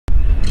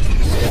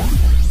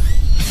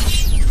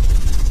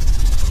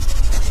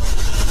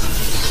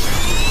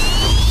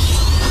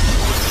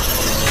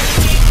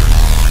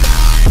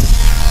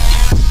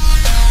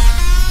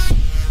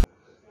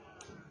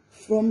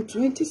From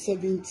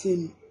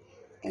 2017,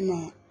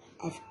 and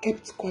I've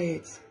kept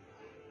quiet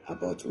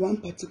about one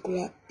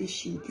particular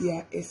issue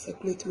via a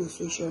circulating on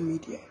social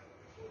media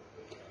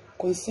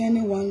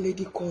concerning one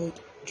lady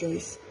called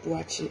Joyce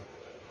Boakye.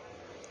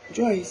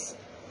 Joyce,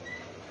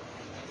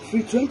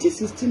 free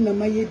 2016 na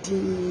maye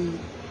din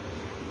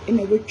in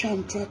a way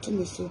tram trato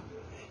me so,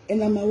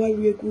 and I'm a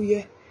warrior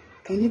guye,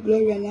 can you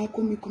Gloria na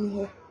komikunu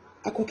ho,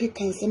 akoke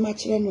cancer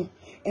match no,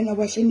 and I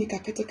was any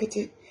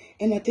kakete.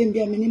 And I think be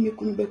a mini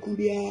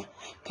kumbia,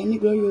 can you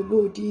Gloria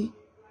body?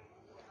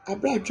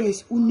 Abra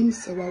Joyce unim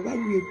se wa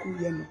warrior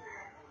guyeno.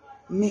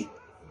 Me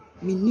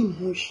nim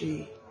ho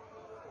she.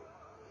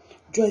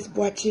 Joyce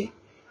Boakye,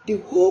 the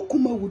whole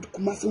Kuma would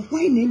kuma so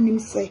why name him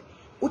say,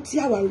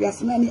 Utia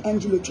warriors nani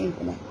Angelo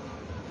Chenkoma.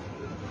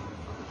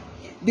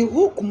 The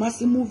whole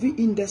Kumasi movie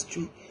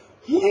industry,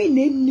 why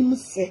name him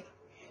say,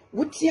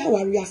 Utia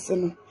warriors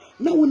no,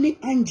 na woni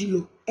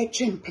Angelo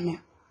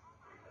Chenkoma.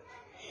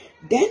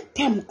 Then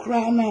tam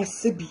krana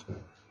sebi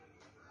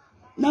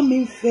na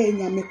memfe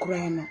nyame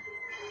krana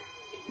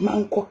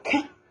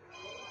mankoka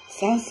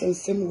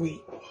sansensem way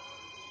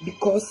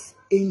because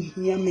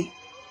enhia me.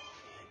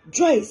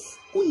 Joyce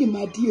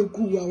unimadi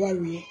egu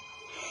waware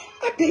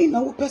adai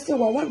na wo pese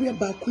waware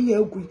ba ko ya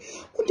egu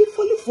udi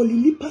foli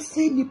nipa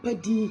se nipa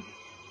din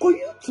ko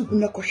YouTube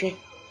na kohwe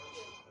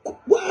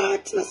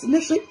what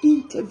na se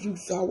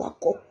interviews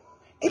awako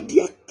e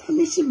dia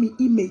tarnish me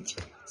image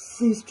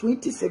since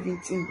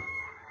 2017.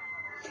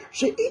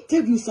 She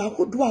interviews a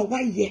hodwa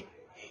waye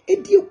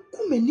edi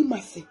kumani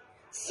mase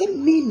se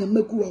me na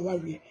magu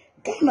aware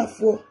Ghana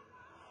for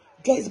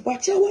Joyce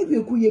Boakye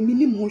aware gu ye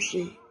minim ho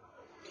hwe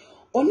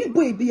oni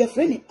boy bi ye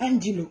friend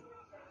Angelo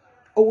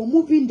owo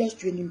movie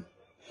industry nim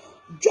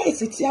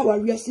Joyce ti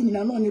aware ase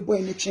nyina na oni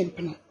boy ne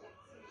chempena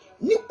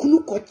ni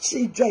kunu ko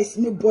chi Joyce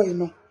ne boy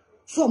no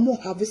so mo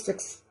have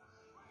sex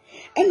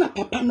ena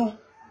papa no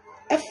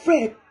e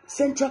free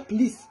Central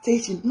Police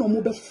Station no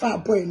mo be fa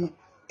boy no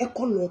e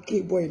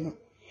collọpsed boy no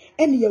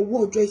eni ye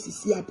wo Joyce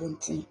si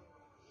abonten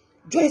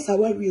Joyce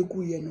aware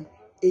egu ye no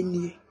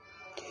enie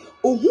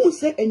ohun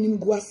se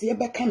enimguase e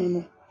beka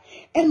no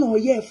ena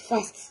oye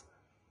fast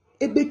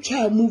e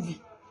betwa movie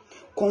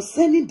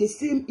concerning the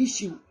same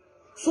issue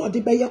so de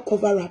be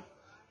cover up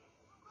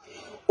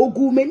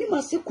ogu meni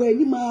maseko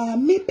anima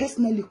me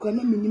personally ko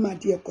na minima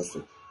de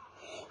ekoso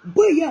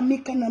boy ya me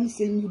kanam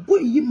senyi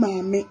boy yi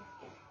maame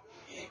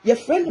your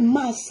friend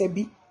ma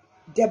Sebi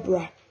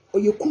Deborah or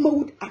your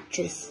Kumawood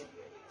actress.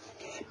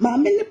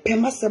 Maame ne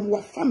pemasem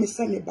wa fami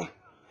saneba.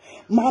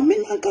 Maame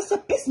ankasa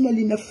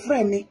personally na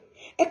frame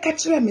e ka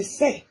kire me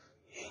say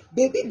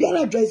baby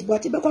biara Joyce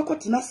Boakye be kwa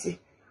kwatena se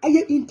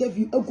aye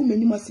interview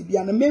agumani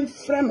masibia na men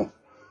frɛ no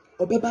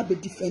obeba be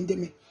defend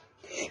me.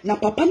 Na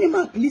papa ne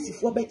ma police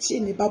fo be che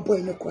ne ba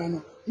boy ne kwa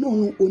no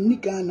no oni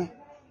Ghana.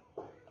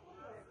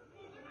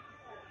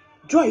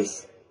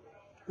 Joyce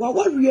wa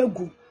warrior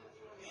gu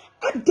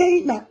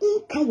adai na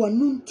nka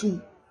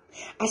wanuntum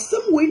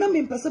asem we na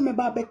mempese me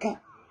ba beka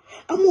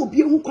ama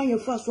obi ehu kwan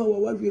yefa so wa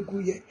warrior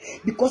gu ye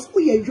because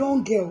we a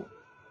young girl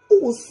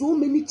who was so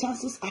many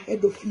chances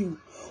ahead of you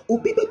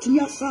obi betumi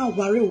asa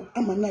aware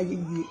ama na ye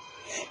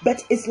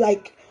but it's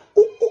like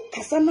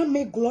kasana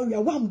me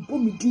Gloria wan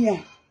bomi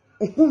dia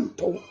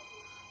ohunto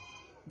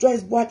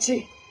Joyce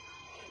Boakye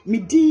mi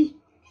di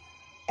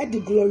e de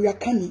Gloria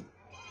Kani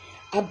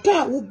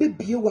ada wo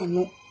bebie wa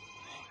no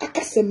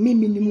akase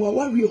mimi ni mu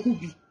aware hu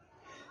bi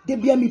de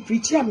bia mi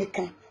preach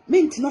ameka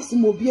mentina se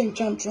mo bia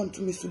ntwantron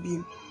to me so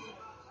biem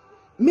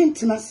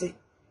mentina se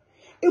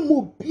e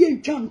mo bia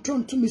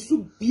ntwantron to me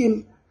so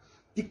biem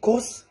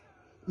because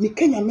me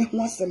kanya me ho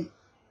asem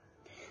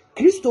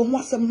Kristo ho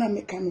asem na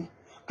me ka no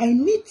I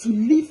need to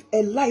live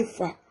a life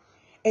a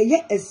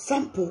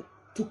example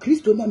to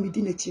Kristo na me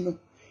di na chi no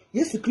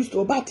Yesu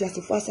Kristo oba ti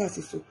asefo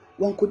asase so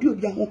won kodi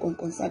obi ahon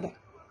konkonsada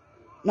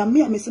na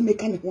me amese me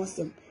ka ne ho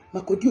asem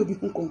makodi obi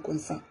hu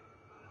konkonsa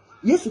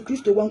Yesu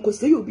Kristo wanko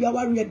sey obi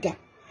aware da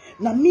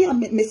na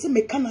me se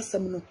me kana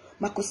sem no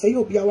makosey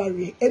obi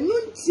aware enu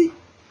nti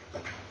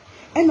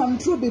ena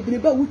ntro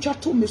bebreba wucha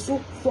to me so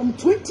from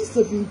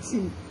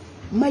 2017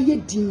 maye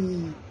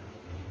din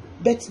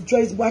but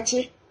Joyce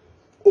Boakye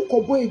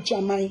ukobo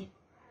ejaman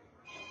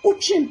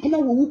uchempena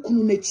wo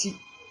wukunu nachi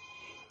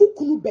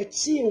ukunu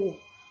bechie wo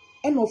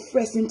ena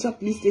fresh Central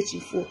Police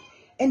Station for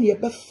ena ye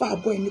be fa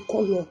boy ni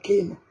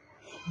collọpsed no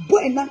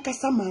boy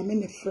nankasa maame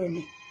ne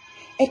frene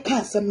e ka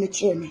asem ne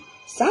kire me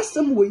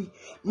sasem we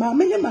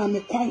maame ne maame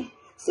kwan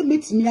se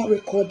metimi a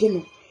record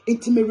no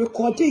enti me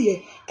record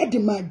ye e de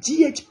ma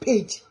GH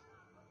page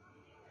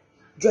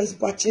Joyce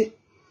Boakye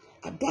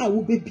ada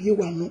wo bebie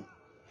wa no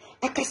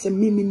akase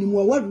mimi ni mu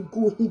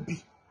awarugu hu bi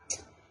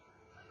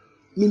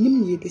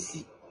minim ye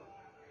besi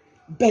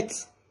but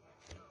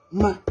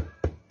ma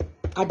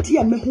ade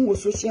a me hu wo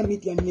social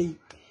media nei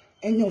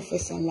enye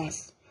ofesa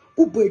last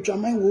ubo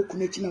edwaman wo ku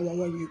na chi na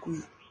wawarugu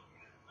yi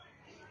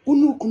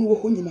unu kunu wo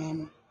ho nyina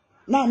no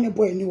na ne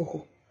boy ni wo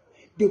ho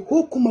the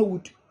whole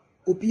Kumawood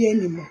obi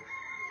animo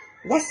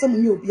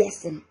wasem nye obi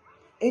asem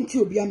enti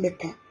obi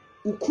ameka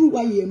ukuru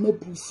wa ye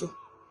mabu so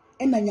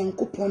ena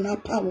nyankopon na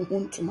pa wo ho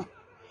ntoma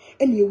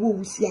ene ewo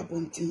wusi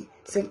abonten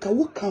senka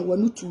wo kan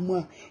wanu tumu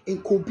a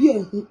enka obi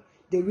ehu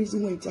the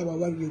reason why ita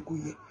wawari egu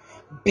ye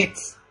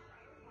bet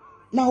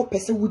now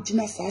person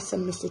wugina sa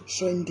asem no so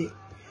trendy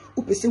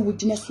u person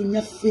wugina so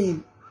nya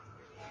fame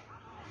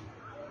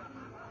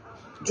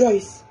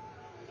Joyce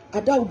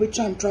ada wo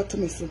betwa ntra to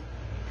me so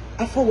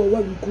afa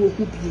wawari gu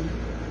ohu biem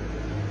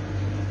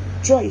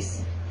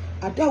Joyce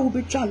ada wo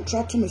betwa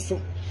ntra to me so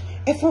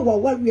afa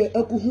wawari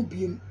egu hu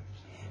biem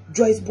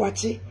Joyce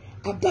Boakye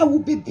ada wo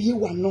bebie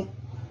wano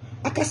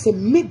aka se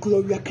me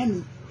Gloria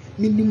Kani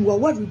minim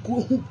wawari gu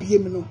ohu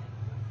biem no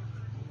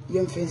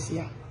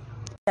yemfensia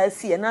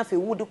see na fe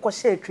wo de ko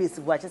share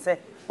Tracy Boakye se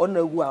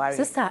ono agu aware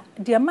sister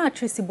de ma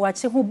Tracy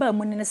Boakye ho ba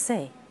mu ne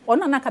se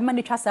ono na ka ma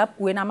ne twasa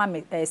we na ma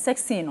me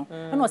sexy no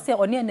ono se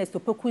ono e next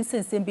opekun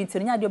sensem bi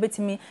ntiri nya de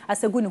obetimi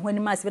asegu ne ho ani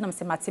ma se na me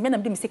se mate me na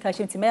me de me sika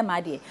hye ntime ma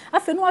de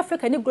afi no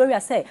Africa ne Gloria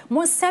se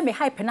mon se me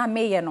hype na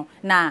me ye no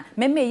na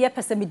me ye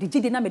pese me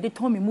digidi na me de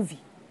ton me movie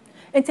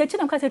enti echi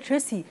na mka se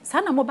Tracy sa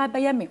na mo ba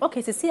ye me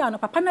okay se no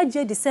papa na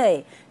je di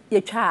se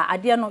ye twa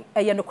ade no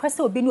ye no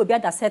kwese obi ne obi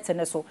ada set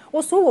ne so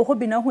wo so wo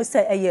hobi na hu se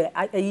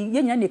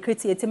ye nya ne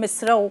kreti eti me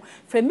srew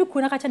fra mi ku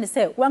na ka che ne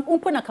se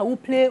umpo na ka wo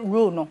play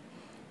role no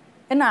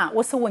na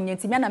wo se wonye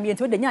ntimi na me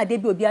enti wo de nya ade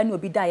bi obi ani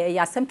obi da ye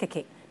asem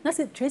keke na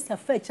se Tracy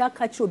afa cha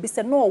ka che obi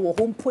se no wo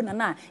ho mpo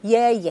na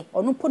ye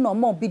ono mpo na o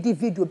ma obi di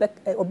video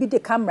obi di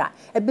camera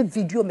ebe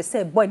video me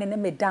se boy ne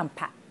me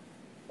dampa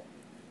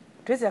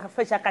Tracy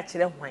afa cha ka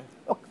kire hwan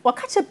o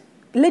ka che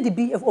lady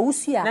bi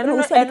owusia na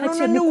owusia ka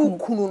kire me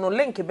kunu no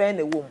link be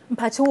na wo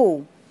mpache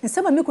wo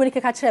nsema me ko ne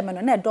ka kire me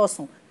no na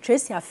edoso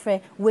Tracy afre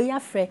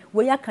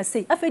we aka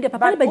sei afa de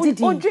papa ne ba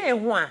didi odwen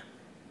ho a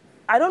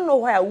I don't know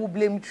why I will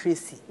blame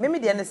Tracy. Maybe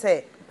the end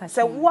say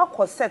what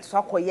was set so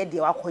akoye de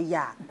akoye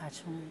a.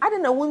 I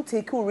don't won't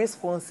take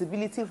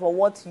responsibility for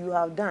what you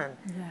have done.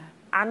 Yeah.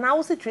 And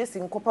now see Tracy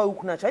nkopa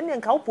ukuna cho ne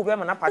nka wo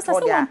problem na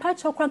patcho dia. So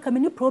patcho kwan ka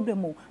me ni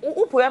problem o.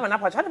 Wo problem na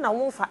patcho na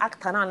wo fa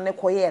actor na ne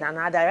koye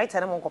na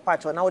director na mo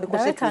nkopa cho na wo de ko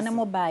Tracy. Director na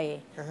mo bae.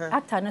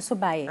 Actor na so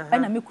bae.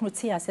 Na me kunu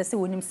ti asese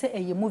wonim se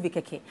eye movie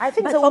keke. I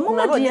think so wo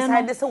no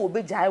decide say wo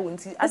be jai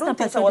wonti. I don't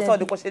think so was all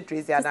the ko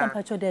Tracy ada.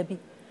 Patcho there bi.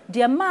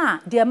 Dear ma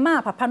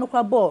papa no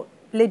kwa bo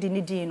lady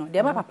ni di no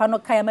dear ma papa no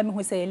kaya ma me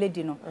hu say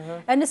lady no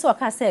ene so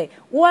ka say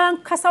wan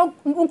kasa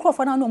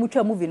unkrofo na no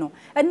mutwa movie no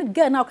ene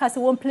girl na ka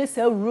say one place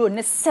a role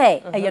ne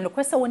say eye no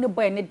kwese woni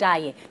boy ne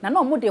dae na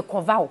no mo de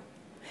cover o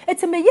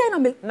eti me ye na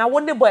me na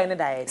woni boy ne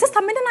dae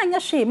sister me na anya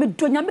hwe me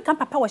donya me kan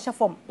papa wa hye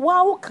form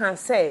wa wo can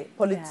say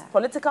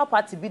political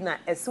party bi na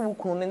ese wo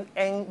kunu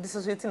en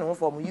dissociating no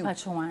from you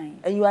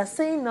and you are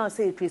saying now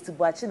say Tracy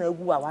Boakye na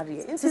agu aware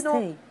enti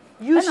no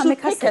you should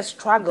take a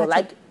struggle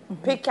like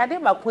pick ade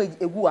ba ko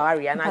egu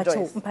aware na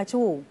Joyce mpache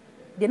wo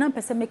de na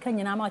pese me kan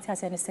nyina ma oti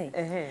ase ne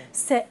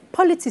say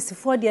politics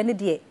for de ne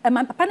de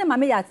papa ne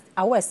mama ya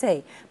awe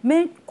say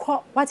me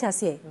ko what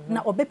ase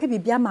na obepe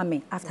bibia mama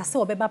after say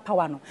obeba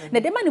power no na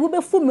de ma ne wo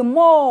be fu me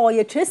more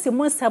ye Tracy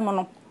mo nsem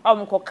no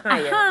omko kan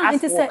ye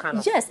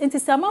ask yes into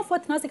sama for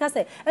na sika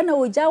say na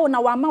oja wo na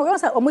wa ma wo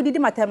say omodidi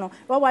matem no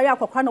wa ware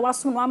akokwa na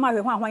waso no ama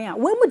hwe hwan a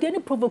we mu de ni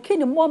provoke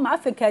ni more ma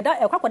Africa da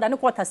ekwakoda ne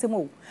kwota sem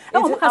o e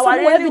mo ka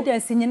so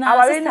evidence nyina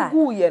sister aware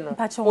gu ye no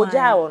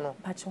oja wo no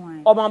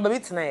oma ba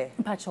bitena ye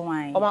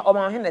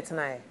oma hene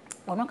tena ye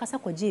ono kasa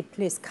ko J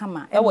place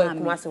kama e wa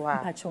kumase wa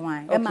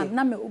mpachewan e ma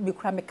na me bi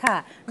kura me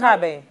ka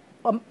be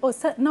o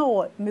na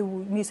o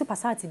me so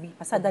passati bi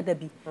passada da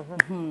bi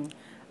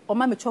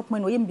Oma me chop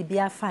money oyem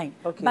bibia fine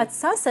but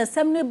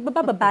sansensem ne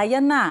baba ye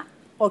na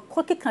o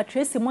kokeka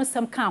Tracy mo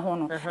nsem kan ho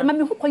no e ma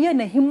me hu koye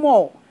na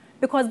himo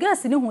because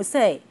girls ni hu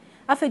say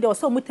afa de o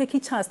so mo take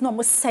chance no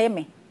mo say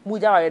me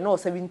muja ware no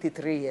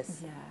 73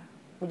 years yeah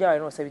muja ware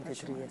no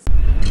 73 years